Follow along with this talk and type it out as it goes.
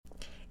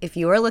If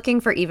you are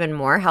looking for even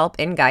more help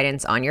and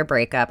guidance on your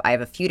breakup, I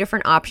have a few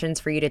different options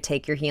for you to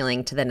take your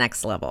healing to the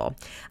next level.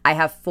 I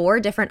have 4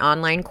 different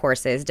online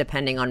courses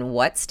depending on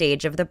what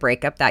stage of the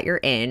breakup that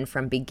you're in,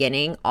 from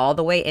beginning all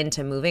the way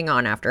into moving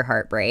on after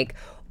heartbreak.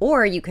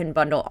 Or you can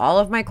bundle all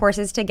of my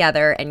courses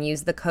together and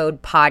use the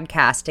code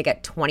PODCAST to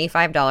get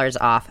 $25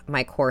 off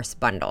my course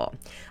bundle.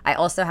 I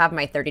also have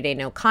my 30-day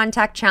no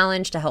contact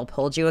challenge to help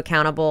hold you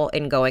accountable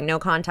in going no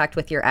contact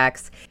with your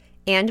ex.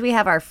 And we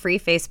have our free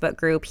Facebook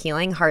group,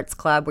 Healing Hearts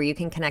Club, where you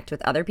can connect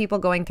with other people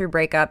going through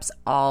breakups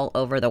all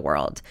over the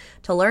world.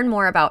 To learn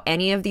more about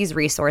any of these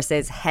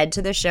resources, head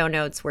to the show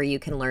notes where you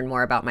can learn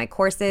more about my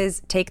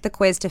courses, take the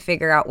quiz to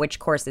figure out which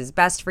course is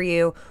best for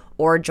you,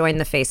 or join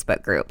the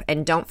Facebook group.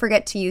 And don't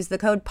forget to use the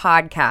code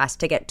PODCAST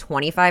to get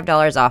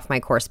 $25 off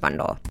my course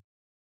bundle.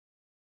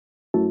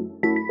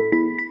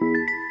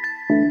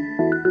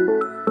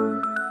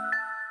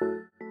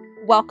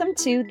 Welcome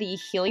to the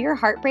Heal Your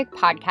Heartbreak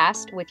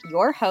podcast with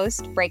your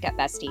host, Breakup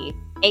Bestie,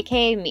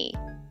 aka me,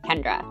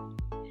 Kendra.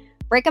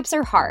 Breakups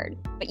are hard,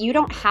 but you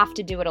don't have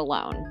to do it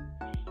alone.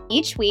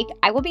 Each week,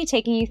 I will be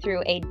taking you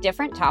through a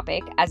different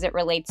topic as it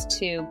relates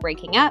to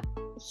breaking up,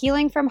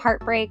 healing from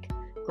heartbreak,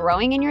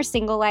 growing in your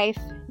single life,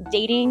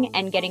 dating,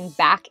 and getting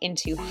back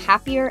into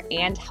happier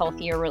and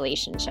healthier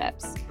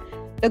relationships.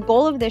 The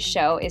goal of this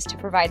show is to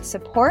provide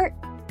support,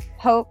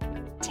 hope,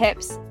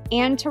 tips,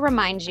 and to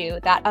remind you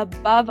that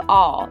above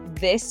all,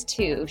 this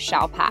too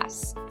shall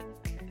pass.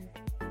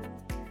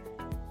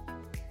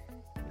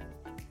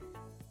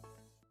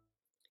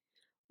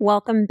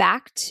 Welcome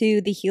back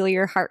to the Heal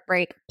Your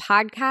Heartbreak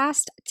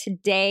podcast.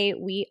 Today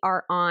we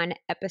are on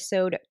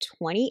episode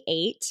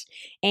 28,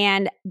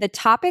 and the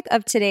topic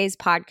of today's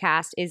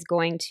podcast is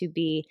going to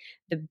be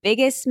the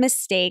biggest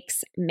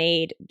mistakes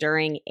made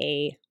during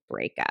a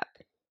breakup.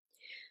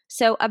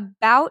 So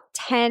about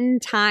 10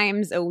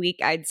 times a week,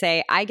 I'd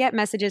say, I get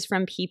messages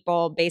from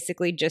people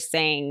basically just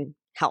saying,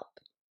 help.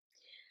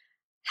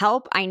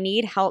 Help, I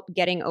need help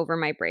getting over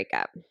my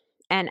breakup.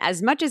 And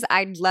as much as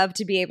I'd love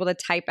to be able to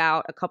type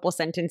out a couple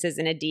sentences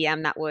in a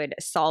DM that would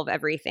solve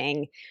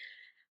everything,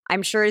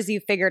 I'm sure as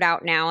you've figured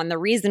out now, and the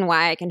reason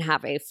why I can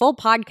have a full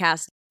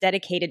podcast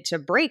dedicated to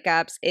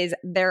breakups is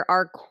there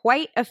are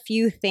quite a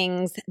few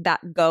things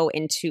that go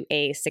into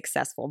a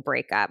successful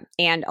breakup.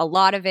 And a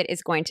lot of it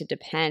is going to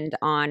depend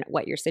on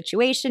what your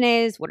situation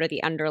is, what are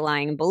the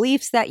underlying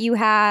beliefs that you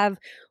have,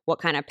 what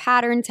kind of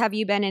patterns have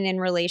you been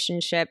in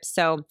relationships.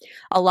 So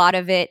a lot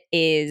of it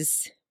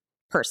is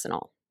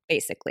personal,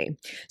 basically.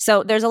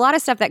 So there's a lot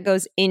of stuff that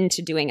goes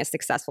into doing a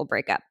successful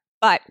breakup.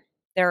 But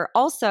there are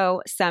also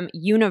some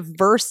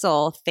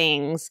universal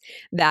things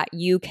that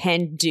you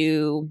can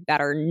do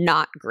that are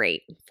not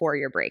great for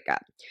your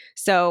breakup.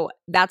 So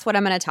that's what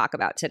I'm going to talk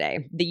about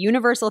today. The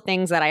universal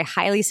things that I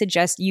highly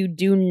suggest you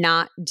do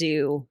not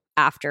do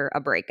after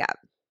a breakup.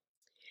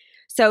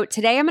 So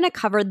today I'm going to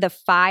cover the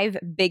 5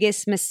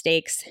 biggest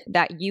mistakes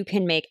that you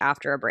can make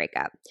after a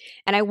breakup.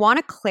 And I want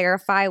to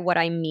clarify what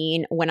I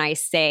mean when I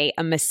say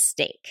a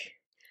mistake.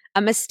 A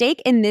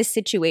mistake in this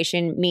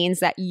situation means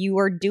that you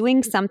are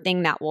doing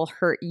something that will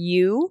hurt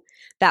you,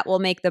 that will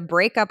make the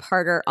breakup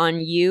harder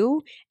on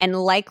you,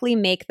 and likely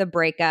make the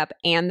breakup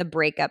and the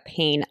breakup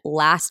pain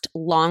last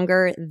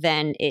longer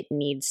than it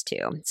needs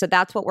to. So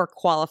that's what we're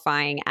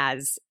qualifying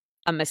as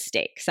a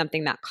mistake,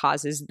 something that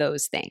causes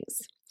those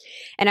things.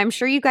 And I'm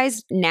sure you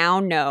guys now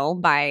know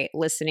by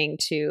listening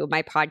to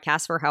my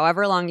podcast for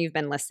however long you've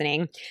been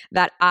listening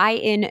that I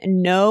in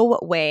no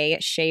way,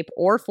 shape,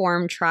 or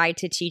form try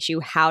to teach you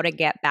how to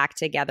get back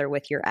together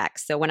with your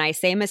ex. So when I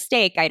say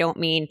mistake, I don't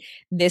mean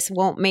this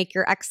won't make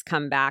your ex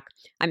come back.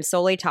 I'm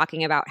solely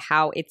talking about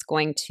how it's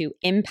going to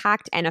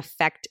impact and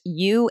affect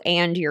you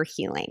and your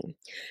healing.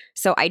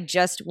 So I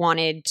just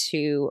wanted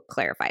to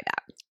clarify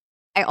that.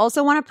 I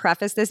also want to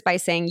preface this by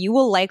saying you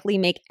will likely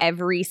make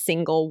every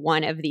single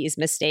one of these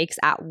mistakes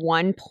at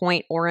one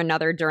point or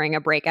another during a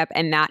breakup,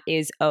 and that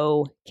is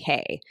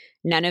okay.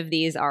 None of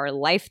these are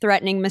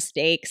life-threatening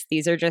mistakes.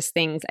 These are just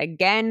things,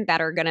 again,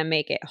 that are going to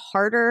make it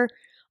harder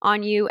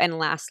on you and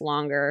last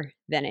longer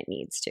than it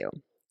needs to.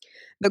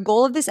 The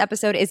goal of this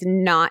episode is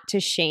not to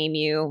shame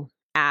you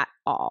at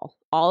all.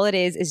 All it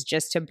is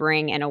just to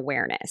bring an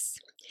awareness.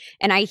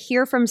 And I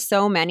hear from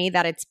so many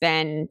that it's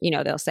been,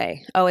 they'll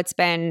say, oh, it's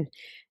been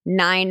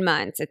 9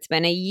 months, it's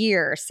been a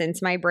year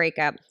since my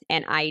breakup,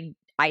 and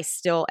I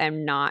still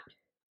am not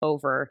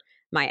over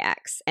my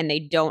ex, and they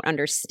don't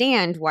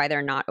understand why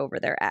they're not over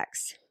their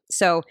ex.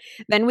 So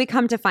then we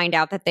come to find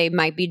out that they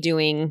might be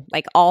doing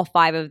like all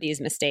 5 of these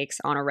mistakes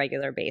on a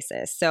regular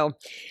basis. So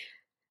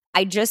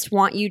I just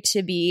want you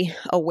to be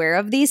aware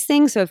of these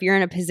things. So if you're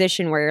in a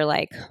position where you're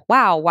like,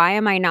 wow, why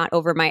am I not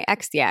over my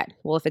ex yet?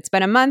 Well, if it's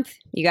been a month,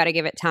 you got to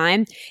give it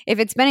time. If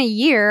it's been a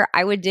year,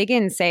 I would dig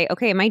in and say,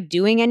 okay, am I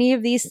doing any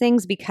of these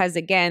things? Because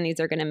again, these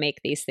are going to make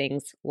these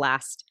things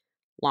last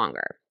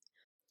longer.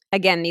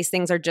 Again, these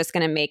things are just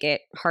going to make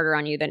it harder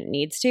on you than it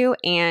needs to.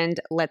 And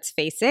let's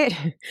face it,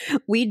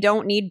 we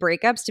don't need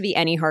breakups to be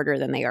any harder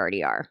than they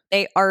already are.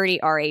 They already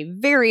are a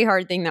very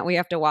hard thing that we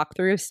have to walk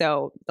through.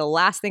 So the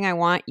last thing I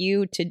want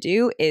you to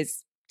do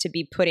is to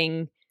be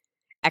putting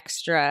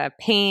extra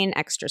pain,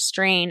 extra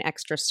strain,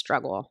 extra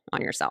struggle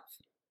on yourself.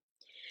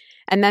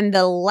 And then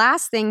the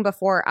last thing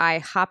before I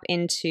hop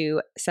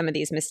into some of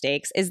these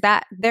mistakes is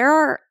that there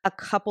are a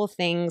couple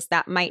things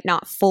that might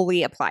not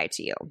fully apply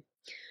to you.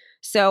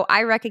 So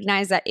I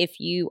recognize that if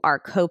you are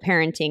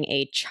co-parenting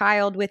a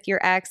child with your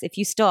ex, if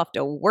you still have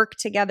to work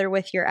together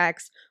with your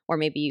ex, or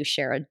maybe you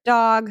share a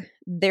dog,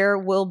 there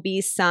will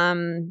be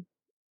some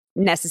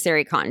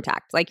necessary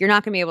contact. Like you're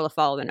not going to be able to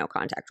follow the no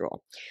contact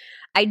rule.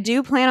 I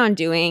do plan on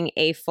doing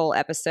a full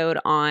episode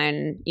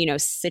on,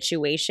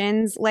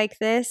 situations like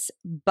this.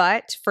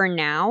 But for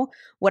now,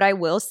 what I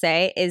will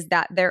say is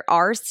that there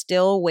are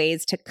still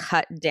ways to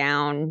cut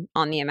down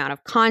on the amount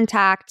of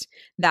contact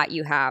that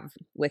you have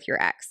with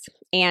your ex.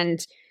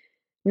 And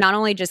not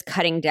only just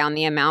cutting down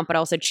the amount, but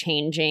also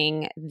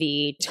changing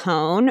the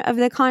tone of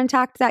the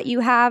contact that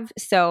you have.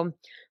 So,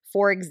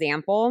 for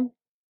example,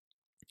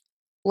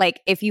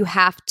 like if you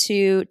have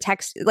to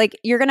text, like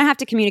you're going to have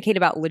to communicate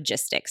about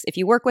logistics. If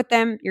you work with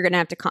them, you're going to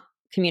have to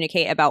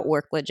communicate about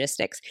work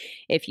logistics.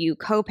 If you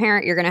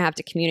co-parent, you're going to have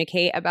to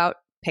communicate about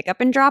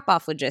pickup and drop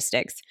off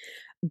logistics.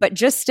 But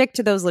just stick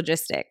to those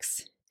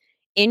logistics.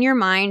 In your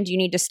mind, you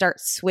need to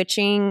start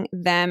switching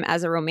them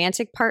as a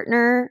romantic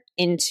partner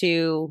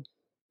into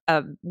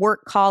a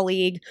work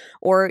colleague,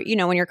 or,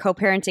 when you're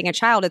co-parenting a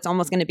child, it's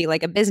almost going to be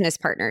like a business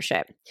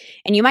partnership.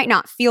 And you might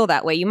not feel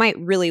that way. You might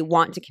really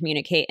want to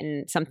communicate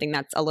in something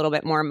that's a little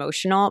bit more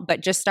emotional,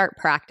 but just start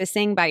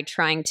practicing by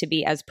trying to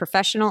be as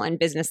professional and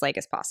business-like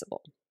as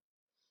possible.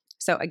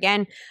 So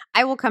again,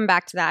 I will come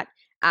back to that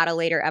at a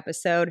later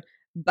episode,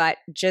 but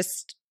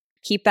just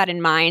keep that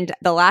in mind.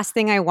 The last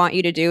thing I want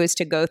you to do is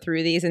to go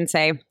through these and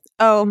say,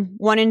 oh,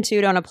 1 and 2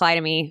 don't apply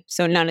to me,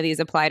 so none of these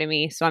apply to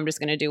me, so I'm just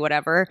going to do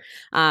whatever.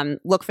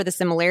 Look for the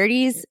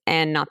similarities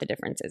and not the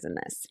differences in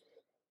this.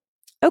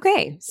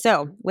 Okay,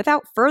 so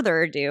without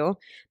further ado,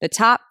 the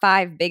top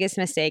 5 biggest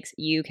mistakes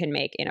you can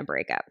make in a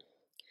breakup.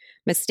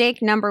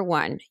 Mistake number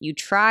 1, you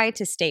try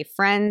to stay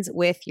friends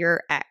with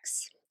your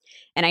ex.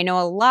 And I know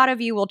a lot of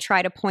you will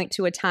try to point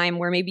to a time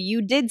where maybe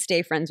you did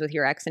stay friends with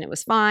your ex and it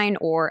was fine,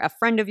 or a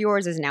friend of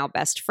yours is now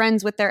best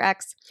friends with their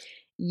ex.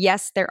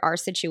 Yes, there are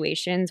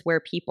situations where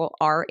people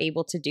are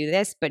able to do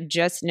this, but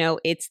just know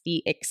it's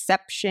the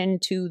exception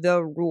to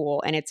the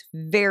rule, and it's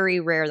very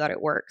rare that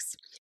it works,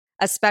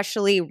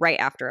 especially right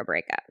after a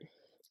breakup.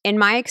 In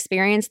my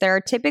experience, there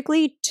are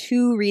typically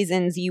 2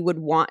 reasons you would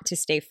want to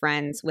stay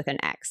friends with an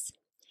ex.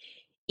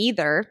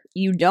 Either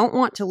you don't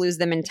want to lose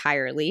them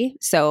entirely,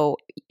 so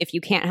if you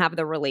can't have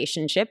the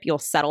relationship, you'll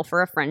settle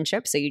for a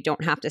friendship so you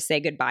don't have to say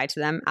goodbye to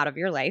them out of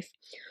your life,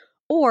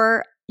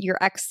 or your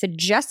ex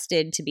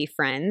suggested to be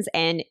friends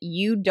and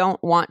you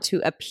don't want to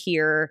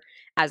appear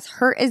as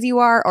hurt as you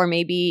are, or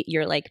maybe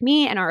you're like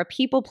me and are a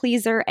people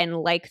pleaser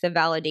and like the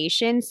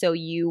validation. So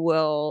you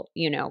will,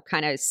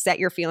 kind of set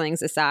your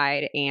feelings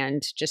aside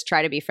and just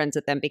try to be friends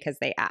with them because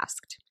they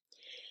asked.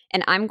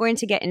 And I'm going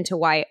to get into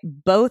why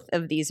both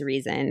of these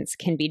reasons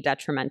can be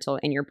detrimental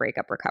in your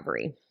breakup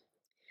recovery.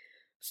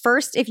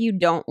 First, if you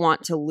don't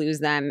want to lose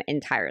them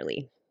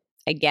entirely,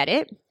 I get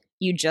it.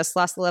 You just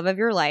lost the love of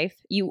your life.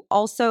 You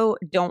also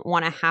don't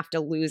want to have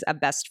to lose a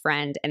best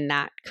friend and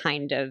that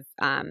kind of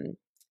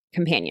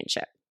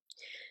companionship.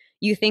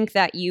 You think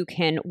that you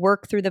can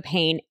work through the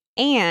pain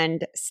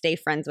and stay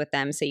friends with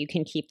them so you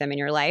can keep them in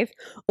your life.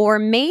 Or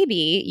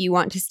maybe you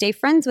want to stay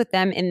friends with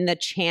them in the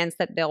chance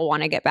that they'll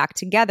want to get back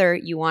together.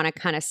 You want to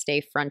kind of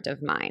stay front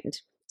of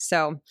mind.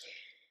 So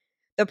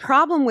the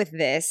problem with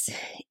this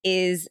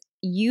is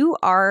you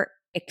are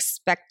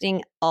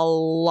expecting a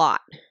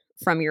lot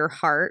from your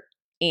heart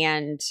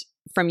and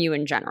from you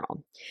in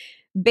general.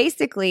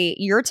 Basically,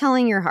 you're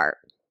telling your heart,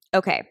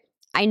 okay,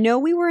 I know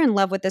we were in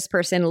love with this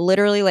person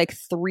literally like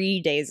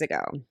 3 days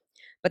ago,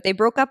 but they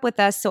broke up with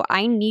us. So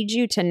I need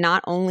you to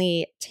not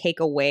only take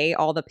away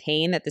all the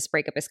pain that this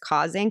breakup is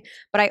causing,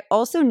 but I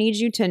also need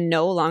you to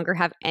no longer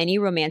have any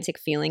romantic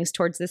feelings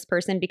towards this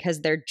person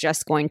because they're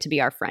just going to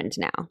be our friend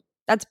now.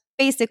 That's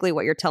basically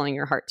what you're telling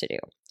your heart to do.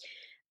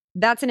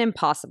 That's an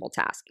impossible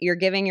task. You're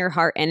giving your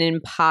heart an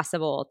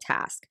impossible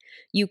task.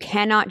 You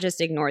cannot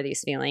just ignore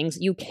these feelings.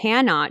 You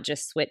cannot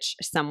just switch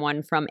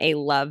someone from a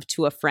love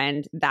to a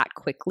friend that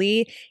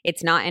quickly.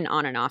 It's not an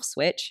on and off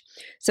switch.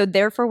 So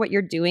therefore, what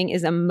you're doing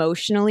is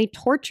emotionally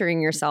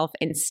torturing yourself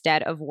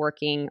instead of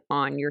working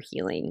on your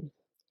healing.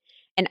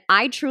 And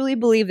I truly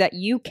believe that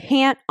you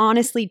can't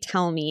honestly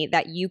tell me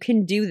that you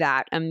can do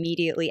that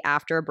immediately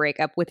after a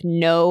breakup with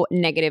no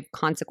negative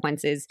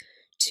consequences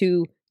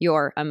to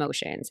your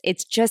emotions.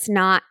 It's just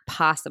not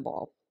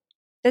possible.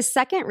 The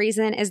second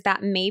reason is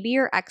that maybe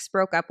your ex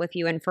broke up with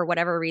you and for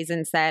whatever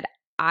reason said,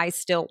 I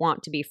still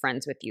want to be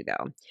friends with you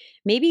though.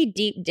 Maybe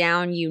deep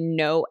down you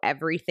know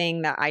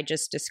everything that I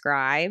just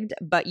described,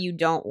 but you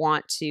don't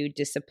want to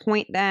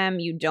disappoint them.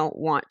 You don't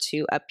want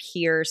to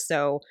appear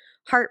so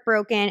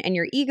heartbroken, and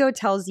your ego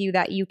tells you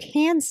that you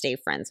can stay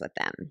friends with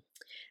them.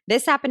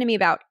 This happened to me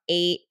about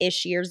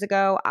 8-ish years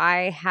ago.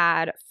 I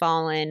had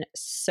fallen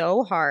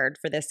so hard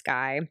for this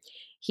guy,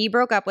 he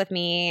broke up with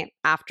me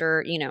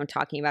after,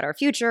 talking about our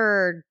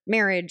future,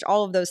 marriage,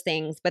 all of those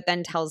things, but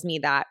then tells me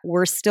that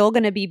we're still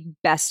going to be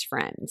best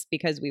friends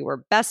because we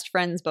were best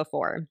friends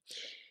before.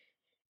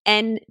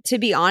 And to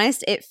be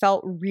honest, it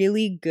felt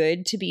really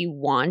good to be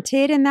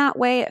wanted in that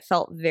way. It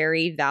felt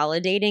very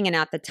validating. And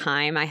at the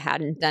time, I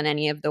hadn't done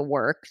any of the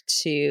work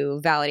to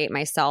validate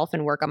myself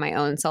and work on my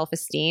own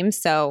self-esteem.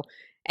 So,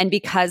 and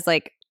because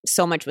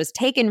so much was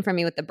taken from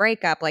me with the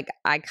breakup,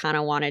 I kind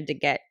of wanted to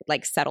get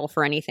settle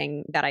for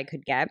anything that I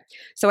could get.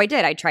 So I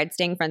did. I tried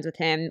staying friends with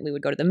him. We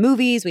would go to the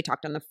movies. We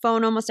talked on the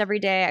phone almost every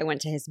day. I went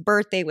to his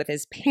birthday with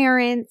his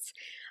parents,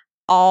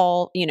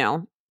 all,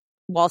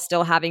 while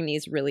still having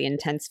these really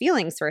intense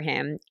feelings for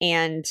him.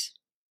 And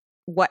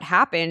what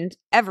happened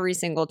every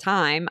single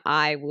time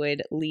I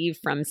would leave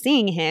from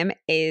seeing him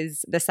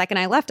is the second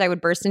I left, I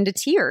would burst into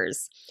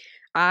tears.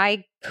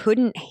 I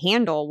couldn't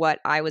handle what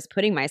I was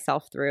putting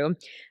myself through,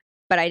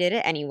 but I did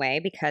it anyway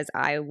because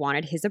I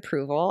wanted his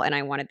approval and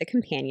I wanted the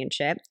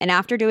companionship. And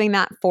after doing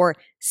that for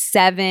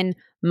 7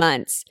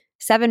 months,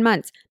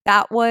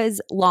 that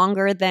was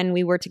longer than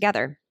we were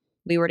together.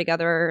 We were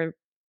together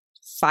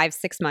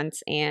 5-6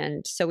 months.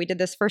 And so we did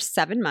this for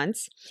 7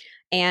 months.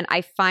 And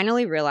I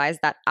finally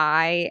realized that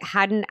I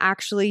hadn't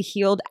actually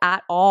healed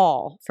at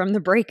all from the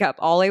breakup.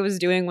 All I was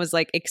doing was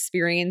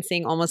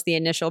experiencing almost the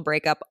initial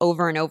breakup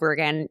over and over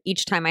again.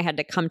 Each time I had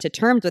to come to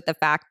terms with the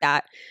fact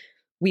that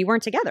we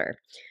weren't together.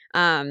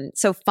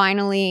 So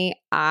finally,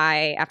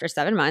 after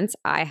 7 months,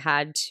 I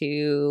had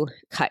to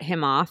cut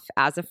him off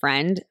as a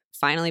friend,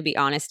 finally be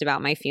honest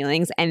about my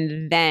feelings.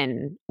 And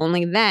then,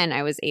 only then,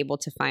 I was able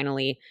to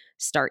finally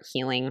start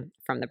healing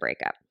from the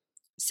breakup.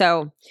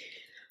 So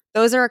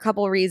those are a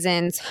couple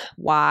reasons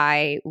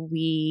why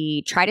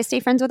we try to stay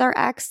friends with our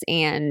ex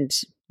and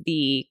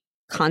the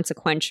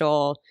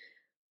consequential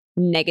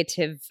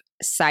negative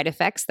side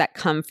effects that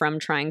come from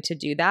trying to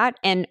do that.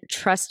 And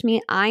trust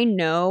me, I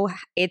know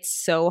it's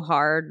so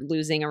hard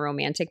losing a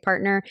romantic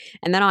partner.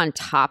 And then on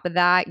top of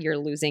that, you're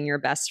losing your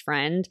best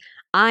friend.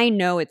 I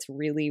know it's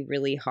really,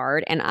 really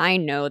hard. And I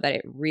know that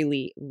it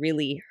really,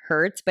 really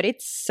hurts, but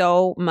it's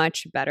so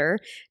much better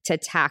to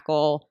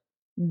tackle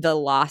the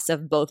loss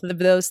of both of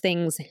those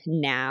things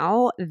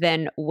now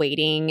than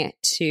waiting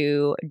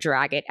to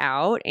drag it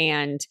out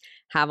and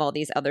have all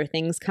these other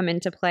things come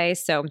into play.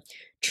 So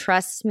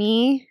trust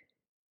me,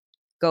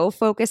 go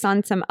focus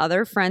on some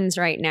other friends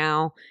right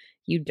now.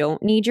 You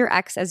don't need your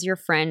ex as your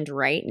friend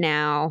right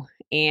now.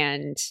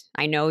 And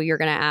I know you're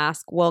going to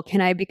ask, well,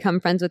 can I become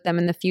friends with them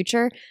in the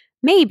future?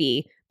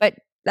 Maybe, but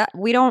that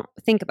we don't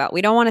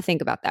want to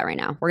think about that right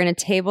now. We're going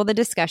to table the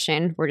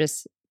discussion. We're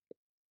just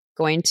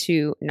going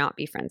to not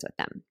be friends with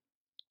them.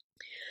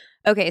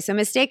 Okay, so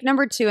mistake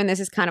number 2, and this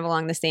is kind of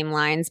along the same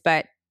lines,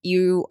 but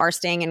you are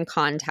staying in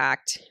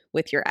contact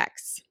with your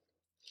ex.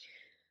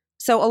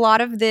 So a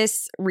lot of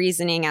this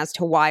reasoning as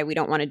to why we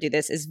don't want to do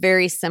this is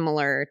very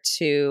similar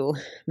to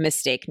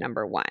mistake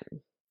number 1.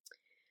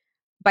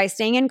 By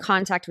staying in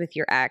contact with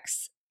your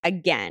ex,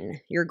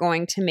 again, you're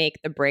going to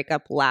make the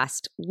breakup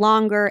last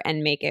longer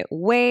and make it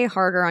way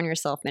harder on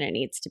yourself than it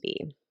needs to be.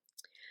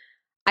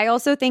 I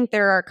also think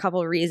there are a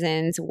couple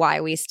reasons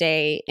why we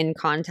stay in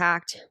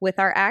contact with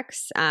our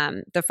ex.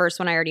 The first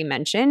one I already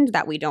mentioned,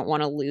 that we don't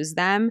want to lose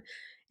them.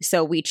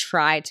 So we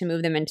try to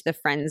move them into the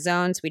friend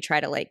zone. So we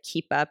try to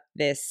keep up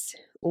this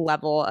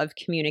level of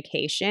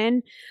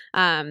communication.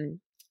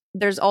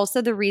 There's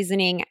also the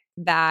reasoning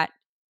that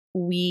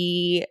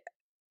it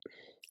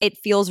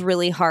feels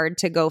really hard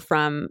to go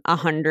from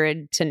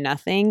 100 to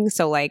nothing.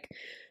 So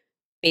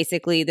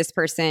basically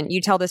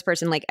you tell this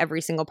person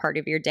every single part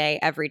of your day,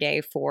 every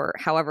day for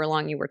however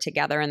long you were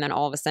together. And then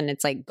all of a sudden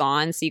it's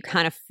gone. So you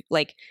kind of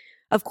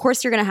of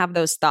course you're going to have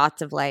those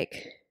thoughts of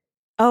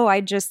oh, I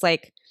just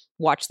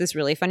watch this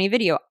really funny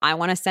video. I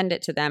want to send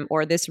it to them.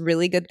 Or this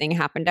really good thing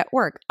happened at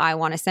work. I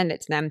want to send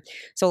it to them.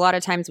 So a lot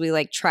of times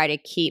we try to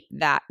keep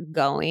that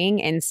going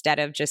instead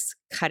of just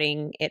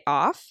cutting it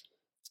off.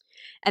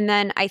 And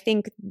then I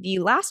think the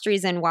last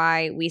reason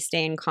why we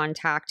stay in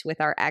contact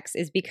with our ex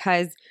is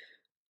because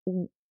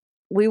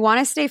we want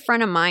to stay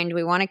front of mind.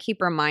 We want to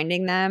keep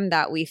reminding them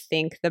that we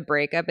think the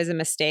breakup is a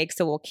mistake.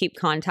 So we'll keep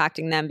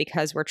contacting them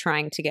because we're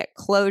trying to get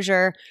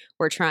closure.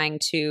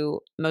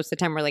 Most of the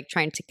time, we're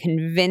trying to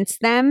convince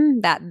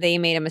them that they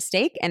made a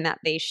mistake and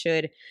that they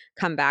should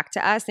come back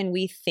to us. And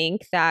we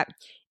think that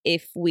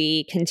if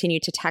we continue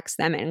to text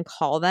them and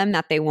call them,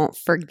 that they won't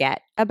forget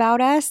about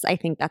us. I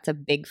think that's a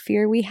big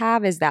fear we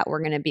have, is that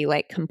we're going to be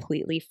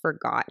completely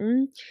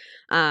forgotten.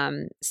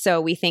 So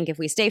we think if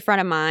we stay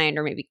front of mind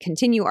or maybe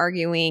continue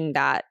arguing,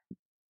 that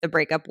the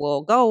breakup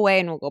will go away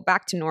and we'll go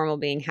back to normal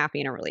being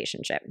happy in a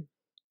relationship.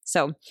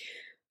 So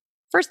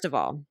first of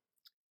all,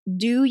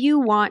 do you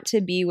want to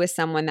be with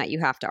someone that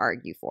you have to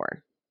argue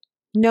for?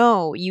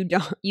 No, you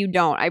don't. You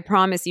don't. I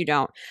promise you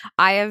don't.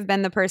 I have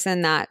been the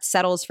person that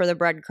settles for the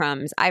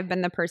breadcrumbs. I've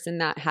been the person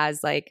that has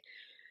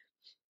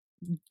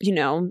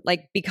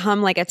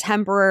become a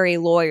temporary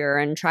lawyer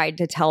and tried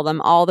to tell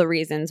them all the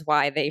reasons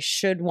why they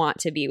should want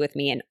to be with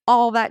me. And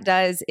all that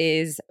does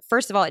is,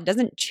 first of all, it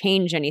doesn't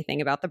change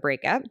anything about the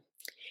breakup.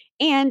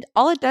 And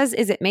all it does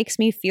is it makes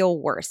me feel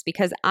worse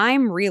because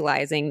I'm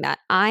realizing that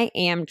I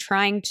am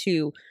trying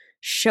to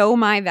show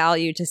my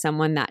value to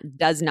someone that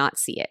does not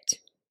see it.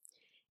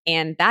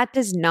 And that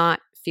does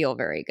not feel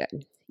very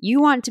good. You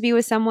want to be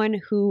with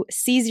someone who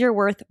sees your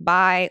worth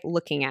by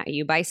looking at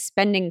you, by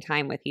spending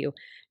time with you,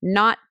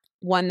 not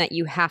one that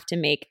you have to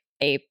make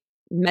a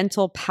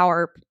mental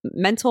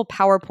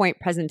PowerPoint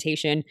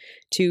presentation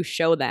to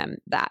show them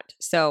that.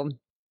 So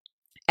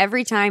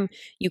every time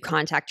you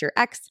contact your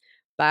ex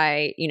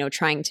by,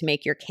 trying to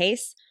make your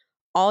case,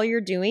 all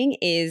you're doing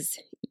is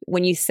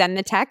when you send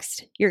the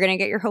text, you're going to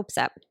get your hopes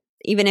up.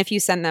 Even if you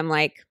send them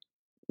like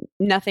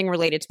nothing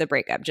related to the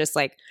breakup, just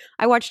like,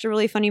 I watched a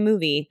really funny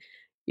movie.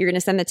 You're going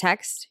to send the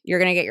text, you're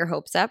going to get your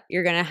hopes up.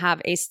 You're going to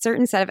have a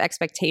certain set of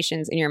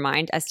expectations in your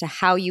mind as to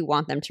how you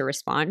want them to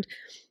respond.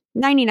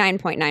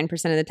 99.9%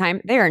 of the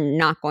time, they are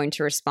not going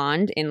to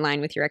respond in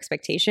line with your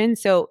expectations.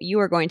 So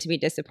you are going to be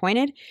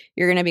disappointed,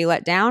 you're going to be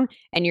let down,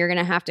 and you're going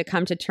to have to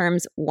come to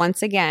terms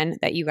once again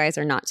that you guys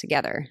are not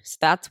together. So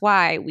that's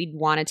why we'd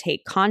want to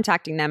take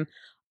contacting them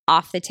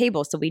off the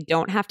table so we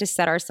don't have to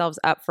set ourselves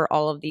up for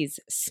all of these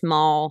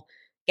small,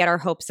 get our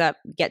hopes up,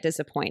 get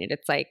disappointed.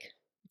 It's like,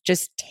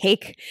 just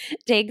take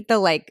the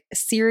like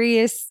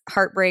serious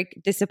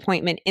heartbreak,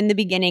 disappointment in the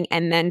beginning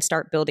and then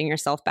start building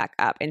yourself back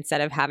up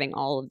instead of having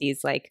all of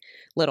these like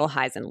little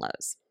highs and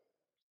lows.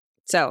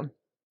 So,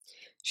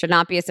 should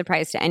not be a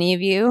surprise to any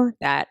of you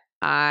that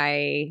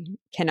I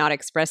cannot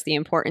express the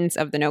importance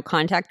of the no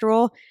contact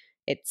rule.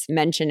 It's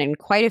mentioned in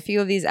quite a few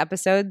of these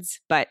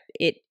episodes, but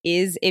it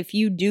is, if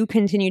you do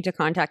continue to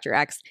contact your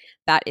ex,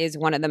 that is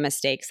one of the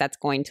mistakes that's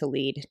going to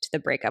lead to the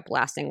breakup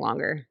lasting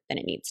longer than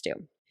it needs to.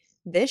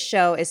 This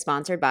show is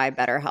sponsored by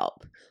BetterHelp.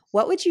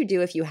 What would you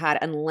do if you had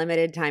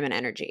unlimited time and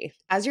energy?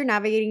 As you're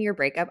navigating your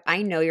breakup,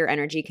 I know your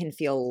energy can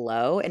feel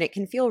low and it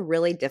can feel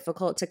really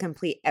difficult to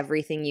complete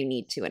everything you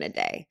need to in a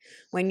day.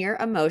 When you're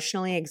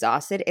emotionally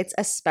exhausted, it's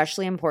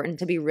especially important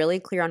to be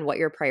really clear on what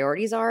your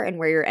priorities are and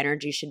where your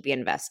energy should be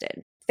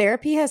invested.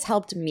 Therapy has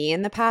helped me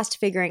in the past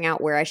figuring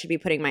out where I should be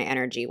putting my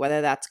energy, whether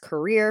that's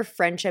career,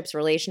 friendships,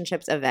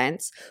 relationships,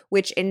 events,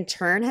 which in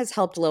turn has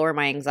helped lower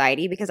my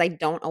anxiety because I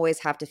don't always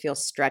have to feel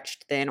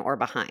stretched thin or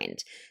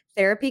behind.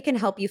 Therapy can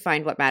help you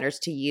find what matters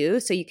to you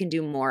so you can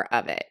do more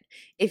of it.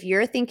 If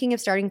you're thinking of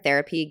starting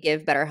therapy,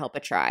 give BetterHelp a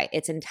try.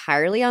 It's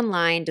entirely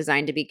online,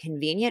 designed to be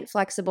convenient,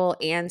 flexible,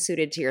 and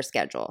suited to your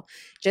schedule.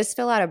 Just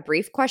fill out a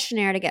brief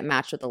questionnaire to get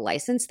matched with a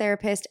licensed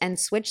therapist and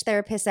switch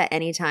therapists at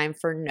any time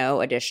for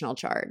no additional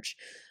charge.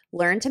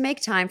 Learn to make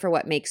time for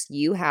what makes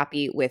you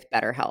happy with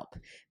BetterHelp.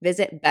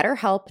 Visit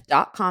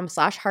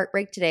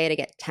betterhelp.com/heartbreak today to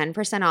get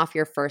 10% off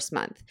your first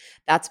month.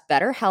 That's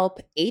BetterHelp,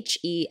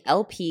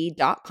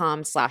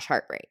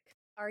 HELP.com/heartbreak.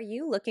 Are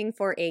you looking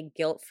for a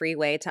guilt-free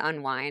way to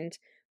unwind?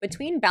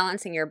 Between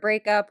balancing your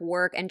breakup,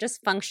 work, and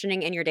just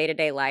functioning in your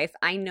day-to-day life,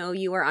 I know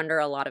you are under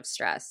a lot of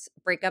stress.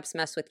 Breakups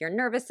mess with your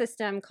nervous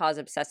system, cause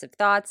obsessive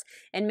thoughts,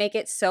 and make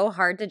it so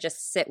hard to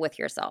just sit with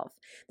yourself.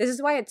 This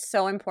is why it's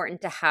so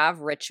important to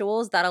have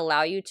rituals that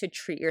allow you to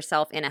treat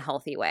yourself in a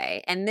healthy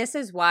way. And this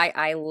is why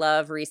I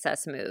love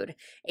Recess Mood,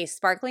 a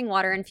sparkling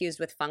water infused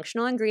with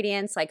functional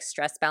ingredients like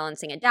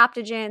stress-balancing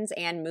adaptogens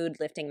and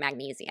mood-lifting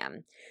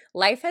magnesium.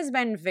 Life has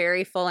been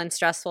very full and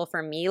stressful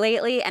for me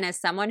lately, and as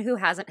someone who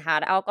hasn't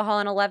had alcohol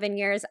in 11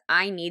 years,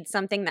 I need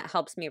something that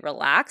helps me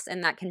relax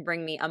and that can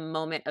bring me a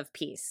moment of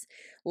peace.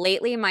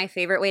 Lately, my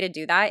favorite way to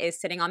do that is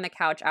sitting on the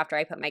couch after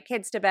I put my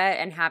kids to bed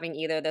and having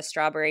either the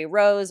strawberry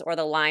rose or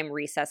the lime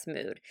Recess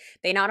Mood.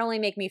 They not only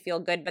make me feel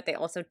good, but they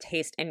also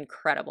taste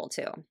incredible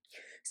too.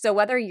 So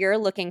whether you're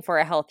looking for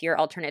a healthier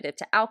alternative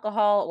to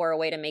alcohol or a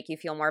way to make you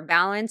feel more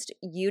balanced,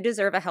 you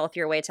deserve a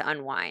healthier way to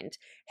unwind.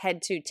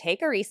 Head to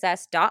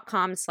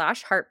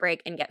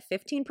takearecess.com/heartbreak and get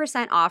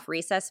 15% off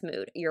Recess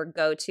Mood, your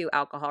go-to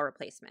alcohol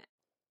replacement.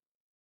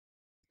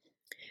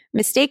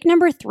 Mistake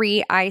number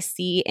 3 I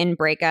see in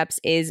breakups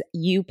is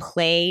you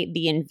play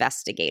the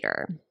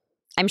investigator.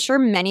 I'm sure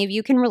many of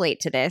you can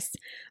relate to this.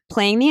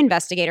 Playing the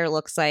investigator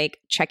looks like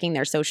checking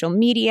their social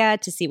media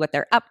to see what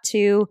they're up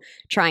to,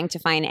 trying to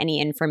find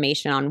any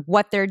information on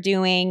what they're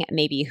doing,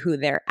 maybe who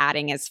they're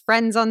adding as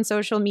friends on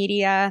social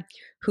media,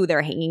 who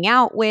they're hanging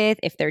out with,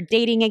 if they're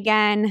dating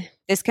again.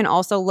 This can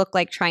also look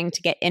like trying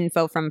to get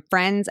info from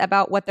friends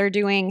about what they're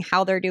doing,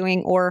 how they're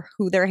doing, or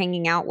who they're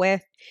hanging out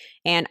with.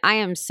 And I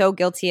am so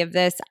guilty of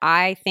this.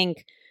 I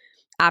think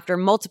after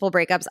multiple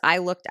breakups, I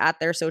looked at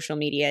their social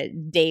media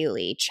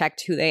daily,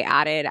 checked who they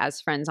added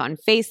as friends on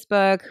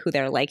Facebook, who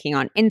they're liking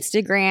on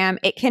Instagram.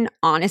 It can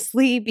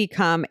honestly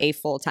become a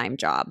full-time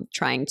job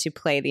trying to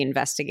play the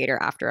investigator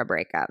after a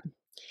breakup.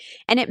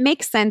 And it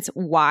makes sense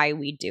why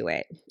we do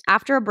it.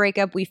 After a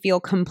breakup, we feel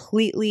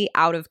completely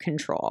out of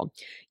control.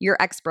 Your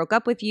ex broke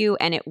up with you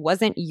and it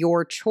wasn't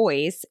your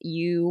choice.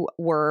 You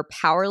were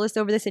powerless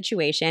over the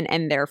situation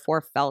and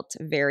therefore felt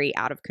very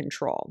out of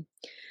control.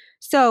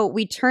 So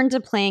we turn to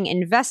playing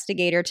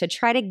investigator to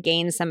try to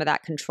gain some of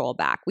that control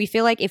back. We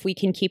feel like if we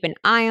can keep an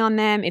eye on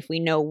them, if we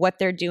know what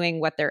they're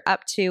doing, what they're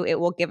up to, it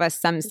will give us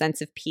some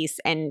sense of peace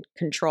and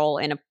control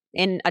in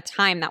a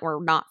time that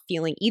we're not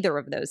feeling either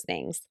of those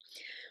things.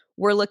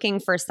 we're looking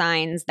for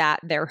signs that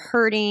they're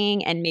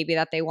hurting and maybe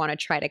that they want to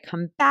try to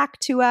come back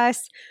to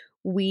us.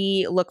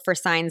 We look for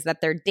signs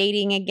that they're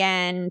dating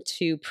again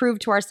to prove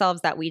to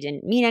ourselves that we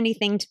didn't mean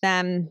anything to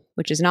them,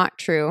 which is not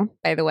true,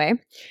 by the way.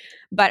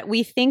 But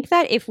we think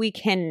that if we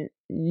can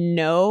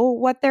know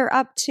what they're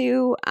up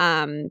to,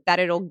 that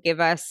it'll give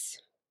us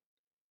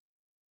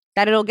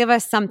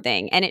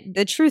something. And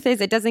the truth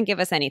is, it doesn't give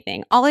us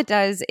anything. All it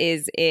does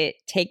is it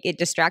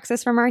distracts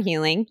us from our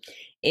healing.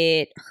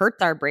 It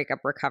hurts our breakup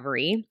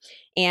recovery.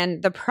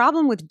 And the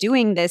problem with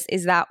doing this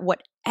is that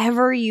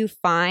whatever you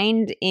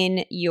find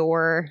in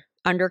your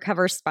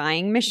undercover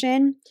spying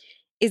mission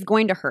is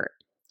going to hurt.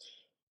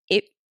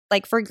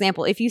 Like, for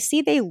example, if you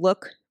see they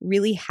look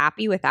really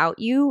happy without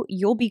you,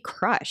 you'll be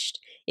crushed.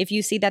 If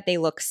you see that they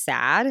look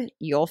sad,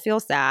 you'll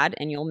feel sad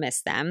and you'll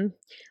miss them.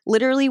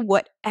 Literally,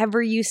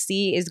 whatever you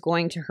see is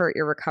going to hurt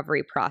your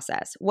recovery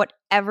process.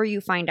 Whatever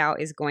you find out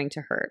is going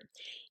to hurt.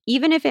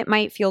 Even if it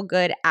might feel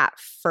good at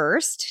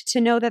first to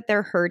know that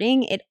they're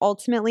hurting, it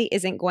ultimately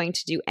isn't going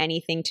to do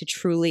anything to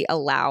truly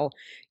allow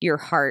your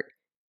heart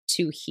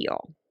to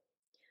heal.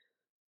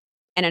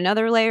 And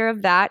another layer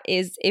of that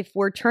is if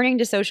we're turning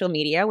to social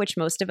media, which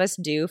most of us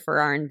do for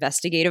our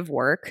investigative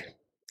work.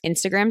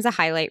 Instagram's a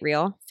highlight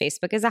reel.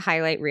 Facebook is a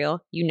highlight reel.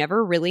 You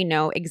never really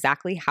know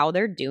exactly how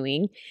they're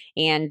doing.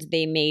 And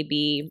they may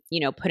be,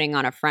 putting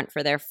on a front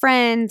for their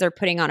friends or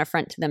putting on a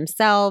front to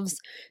themselves.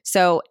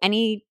 So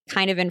any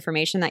kind of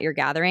information that you're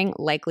gathering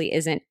likely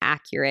isn't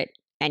accurate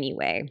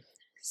anyway.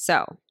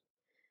 So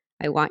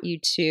I want you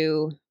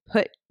to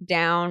put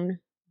down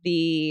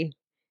the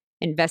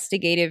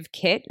investigative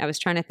kit. I was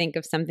trying to think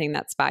of something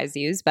that spies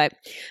use, but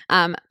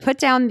put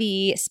down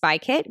the spy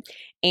kit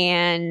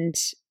and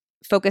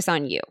focus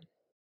on you.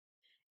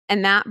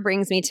 And that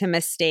brings me to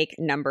mistake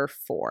number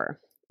 4.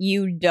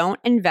 You don't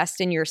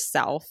invest in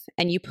yourself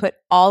and you put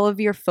all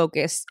of your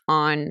focus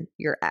on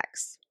your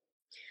ex.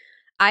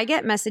 I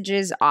get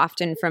messages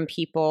often from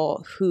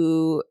people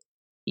who,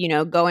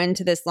 go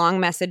into this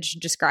long message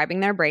describing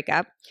their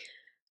breakup,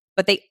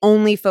 but they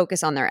only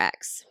focus on their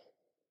ex.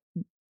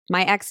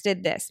 My ex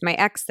did this. My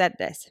ex said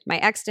this. My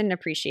ex didn't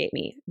appreciate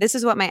me. This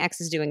is what my ex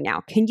is doing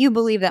now. Can you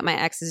believe that my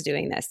ex is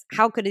doing this?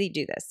 How could he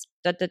do this?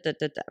 Da, da, da,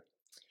 da, da.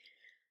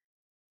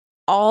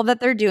 All that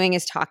they're doing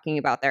is talking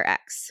about their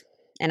ex.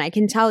 And I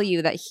can tell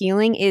you that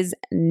healing is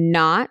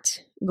not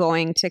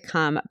going to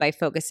come by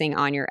focusing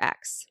on your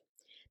ex.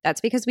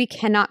 That's because we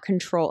cannot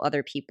control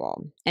other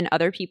people, and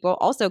other people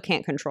also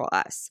can't control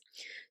us.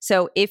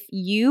 So if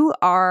you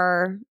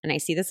are, and I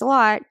see this a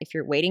lot, if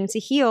you're waiting to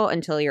heal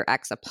until your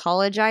ex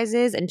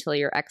apologizes, until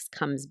your ex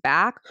comes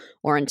back,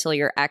 or until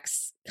your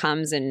ex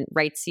comes and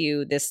writes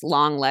you this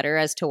long letter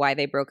as to why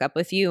they broke up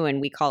with you, and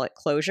we call it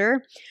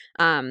closure.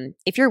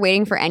 If you're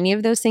waiting for any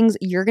of those things,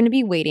 you're going to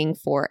be waiting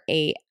for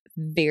a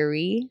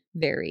very,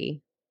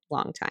 very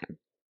long time.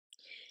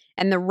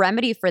 And the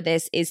remedy for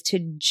this is to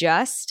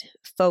just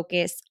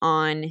focus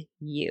on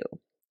you.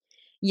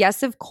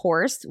 Yes, of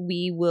course,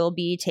 we will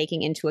be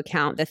taking into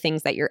account the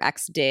things that your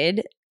ex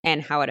did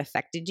and how it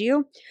affected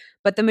you,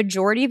 but the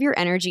majority of your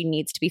energy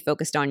needs to be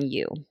focused on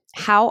you.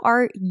 How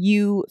are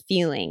you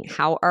feeling?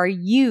 How are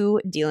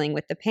you dealing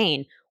with the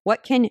pain?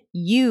 What can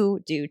you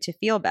do to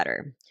feel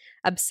better?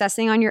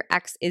 Obsessing on your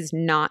ex is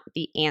not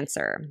the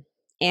answer.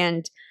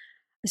 And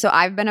so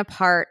I've been a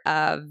part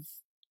of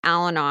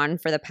Al-Anon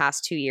for the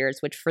past 2 years,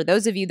 which for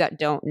those of you that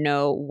don't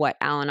know what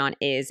Al-Anon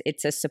is,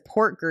 it's a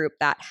support group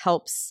that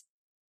helps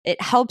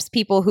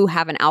people who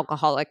have an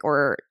alcoholic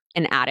or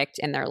an addict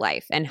in their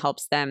life and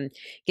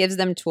gives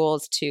them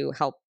tools to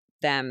help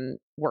them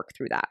work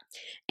through that.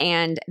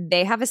 And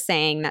they have a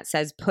saying that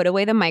says, put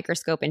away the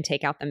microscope and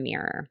take out the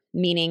mirror,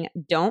 meaning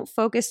don't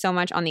focus so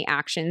much on the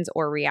actions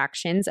or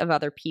reactions of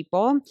other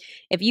people.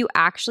 If you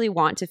actually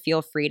want to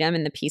feel freedom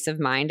and the peace of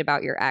mind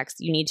about your ex,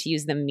 you need to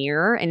use the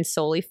mirror and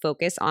solely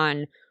focus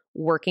on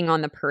working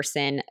on the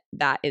person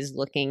that is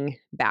looking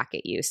back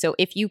at you. So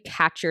if you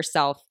catch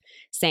yourself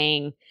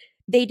saying,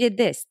 they did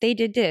this, da,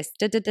 da,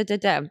 da, da,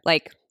 da,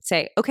 like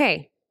say,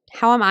 okay,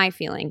 how am I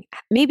feeling?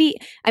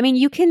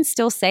 You can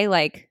still say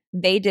like,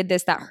 they did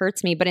this, that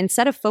hurts me. But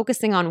instead of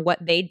focusing on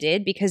what they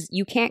did, because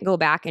you can't go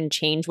back and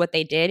change what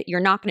they did,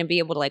 you're not going to be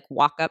able to like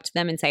walk up to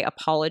them and say,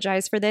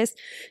 apologize for this.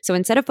 So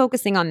instead of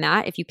focusing on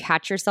that, if you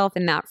catch yourself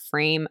in that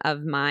frame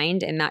of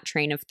mind and that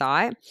train of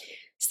thought,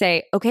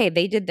 say, okay,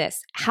 they did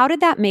this. How did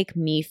that make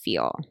me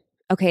feel?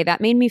 Okay,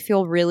 that made me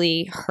feel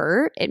really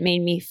hurt. It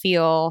made me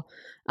feel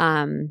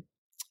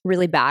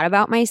really bad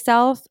about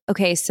myself.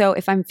 Okay, so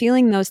if I'm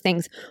feeling those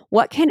things,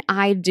 what can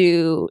I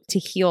do to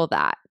heal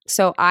that?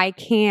 So I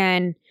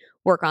can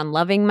work on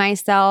loving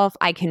myself.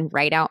 I can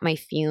write out my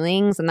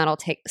feelings, and that'll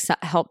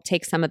help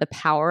take some of the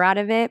power out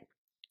of it.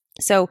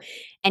 So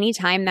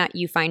anytime that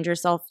you find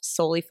yourself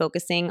solely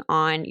focusing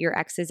on your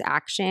ex's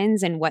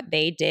actions and what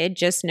they did,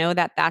 just know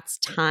that that's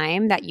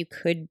time that you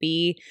could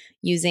be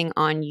using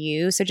on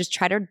you. So just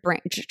try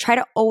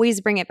to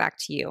always bring it back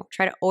to you.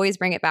 Try to always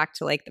bring it back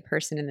to like the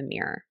person in the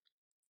mirror.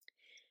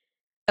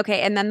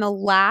 Okay, and then the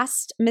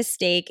last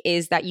mistake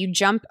is that you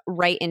jump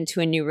right into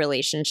a new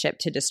relationship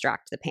to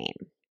distract the pain.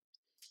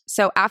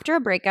 So after a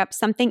breakup,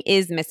 something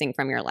is missing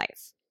from your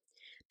life.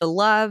 The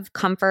love,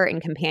 comfort, and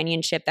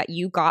companionship that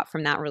you got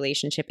from that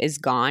relationship is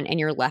gone, and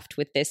you're left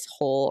with this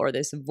hole or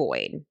this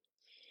void.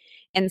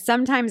 And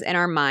sometimes in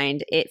our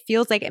mind, it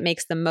feels like it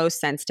makes the most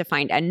sense to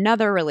find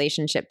another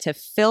relationship to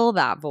fill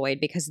that void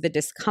because the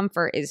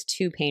discomfort is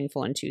too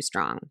painful and too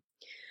strong.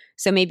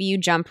 So maybe you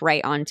jump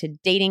right onto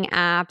dating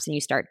apps and you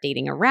start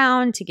dating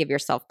around to give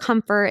yourself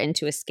comfort and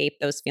to escape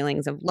those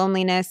feelings of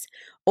loneliness.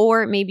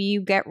 Or maybe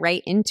you get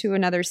right into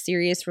another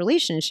serious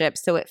relationship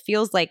so it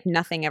feels like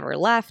nothing ever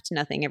left,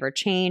 nothing ever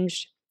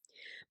changed.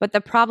 But the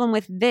problem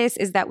with this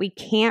is that we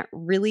can't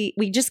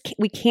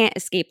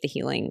escape the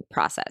healing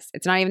process.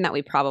 It's not even that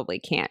we probably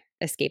can't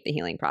escape the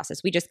healing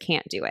process. We just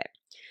can't do it.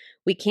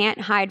 We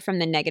can't hide from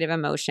the negative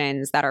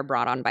emotions that are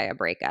brought on by a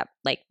breakup.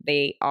 Like,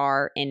 they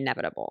are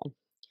inevitable.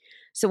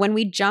 So when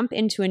we jump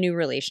into a new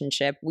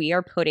relationship, we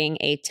are putting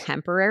a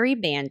temporary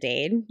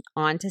Band-Aid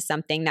onto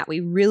something that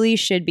we really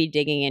should be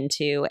digging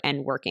into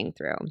and working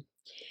through.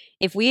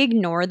 If we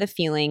ignore the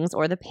feelings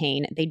or the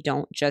pain, they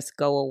don't just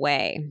go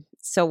away.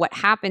 So what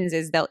happens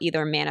is they'll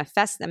either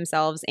manifest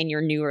themselves in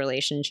your new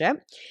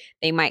relationship.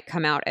 They might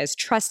come out as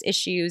trust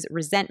issues,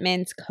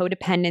 resentments,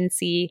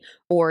 codependency,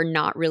 or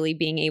not really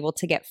being able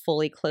to get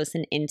fully close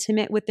and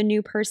intimate with the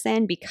new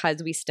person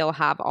because we still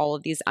have all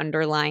of these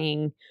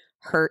underlying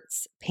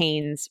hurts,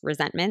 pains,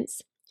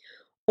 resentments.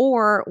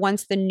 Or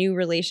once the new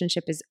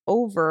relationship is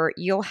over,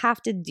 you'll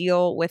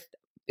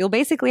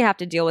basically have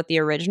to deal with the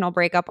original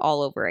breakup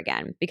all over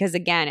again. Because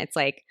again, it's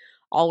like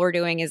all we're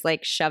doing is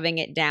like shoving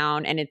it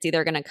down, and it's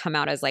either going to come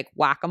out as like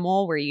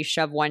whack-a-mole where you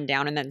shove one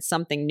down and then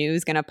something new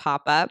is going to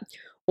pop up,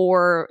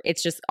 or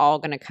it's just all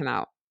going to come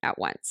out at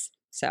once.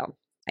 So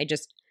I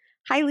just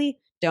highly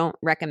don't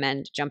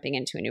recommend jumping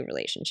into a new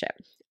relationship.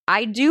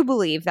 I do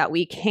believe that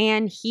we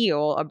can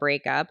heal a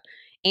breakup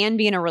and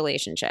be in a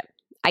relationship.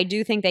 I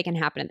do think they can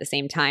happen at the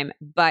same time,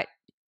 but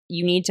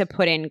you need to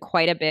put in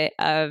quite a bit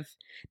of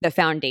the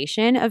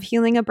foundation of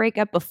healing a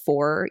breakup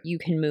before you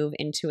can move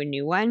into a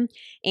new one.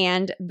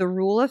 And the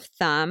rule of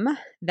thumb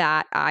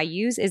that I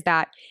use is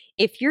that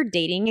if you're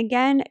dating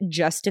again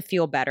just to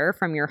feel better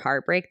from your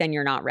heartbreak, then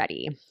you're not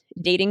ready.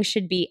 Dating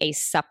should be a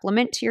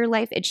supplement to your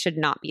life. It should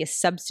not be a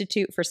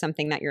substitute for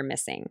something that you're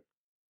missing.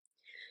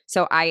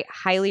 So I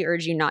highly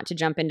urge you not to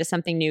jump into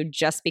something new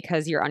just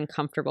because you're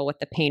uncomfortable with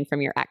the pain from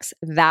your ex.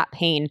 That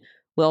pain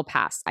will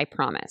pass, I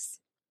promise.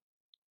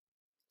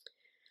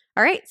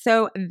 All right,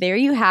 so there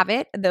you have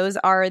it. Those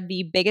are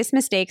the biggest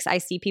mistakes I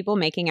see people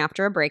making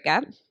after a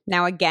breakup.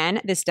 Now,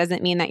 again, this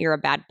doesn't mean that you're a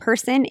bad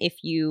person if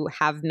you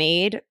have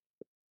made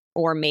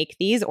or make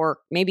these, or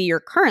maybe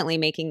you're currently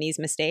making these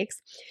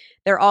mistakes.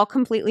 They're all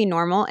completely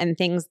normal and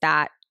things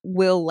that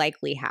will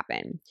likely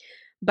happen.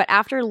 But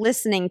after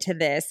listening to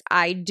this,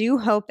 I do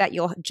hope that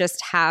you'll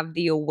just have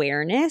the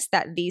awareness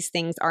that these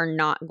things are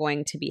not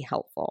going to be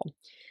helpful.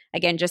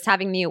 Again, just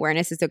having the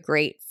awareness is a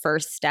great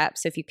first step.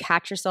 So if you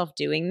catch yourself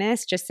doing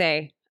this, just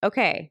say,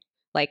 okay,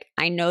 like,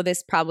 I know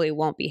this probably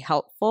won't be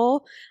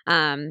helpful.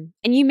 And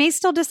you may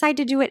still decide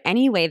to do it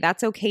anyway.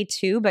 That's okay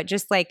too. But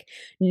just like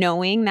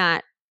knowing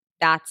that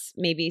that's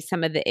maybe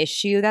some of the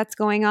issue that's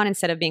going on,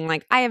 instead of being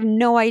like, I have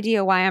no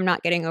idea why I'm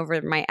not getting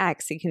over my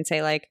ex. You can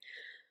say like,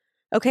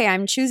 okay,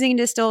 I'm choosing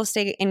to still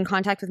stay in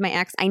contact with my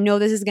ex. I know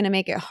this is going to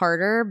make it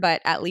harder,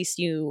 but at least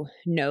you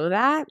know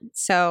that.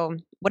 So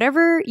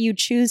whatever you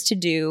choose to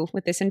do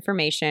with this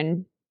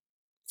information,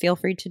 feel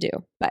free to do.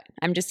 But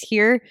I'm just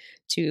here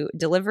to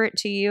deliver it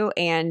to you.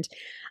 And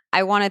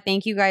I want to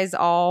thank you guys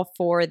all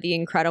for the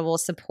incredible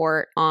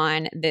support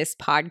on this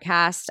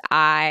podcast.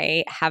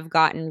 I have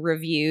gotten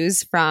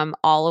reviews from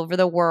all over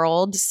the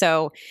world.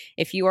 So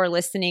if you are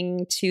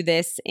listening to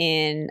this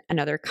in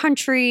another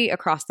country,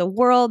 across the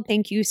world,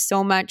 thank you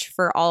so much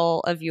for all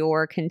of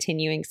your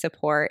continuing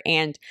support.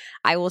 And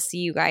I will see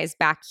you guys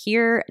back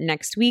here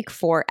next week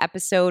for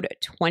episode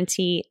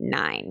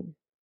 29.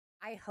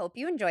 I hope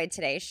you enjoyed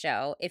today's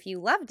show. If you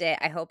loved it,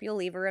 I hope you'll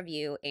leave a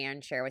review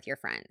and share with your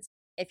friends.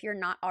 If you're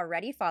not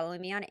already following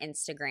me on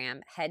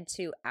Instagram, head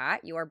to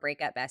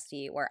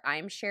 @YourBreakupBestie, where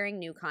I'm sharing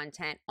new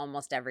content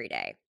almost every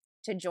day.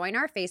 To join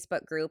our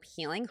Facebook group,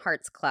 Healing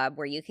Hearts Club,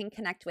 where you can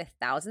connect with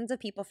thousands of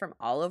people from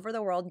all over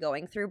the world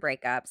going through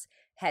breakups,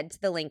 head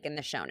to the link in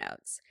the show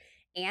notes.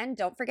 And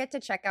don't forget to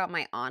check out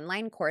my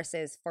online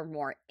courses for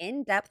more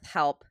in-depth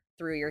help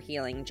through your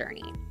healing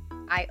journey.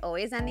 I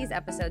always end these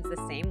episodes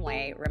the same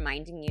way,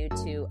 reminding you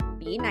to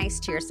be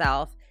nice to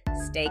yourself,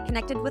 stay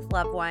connected with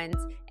loved ones,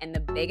 and the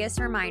biggest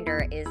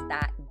reminder is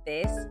that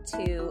this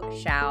too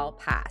shall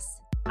pass.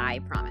 I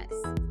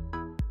promise.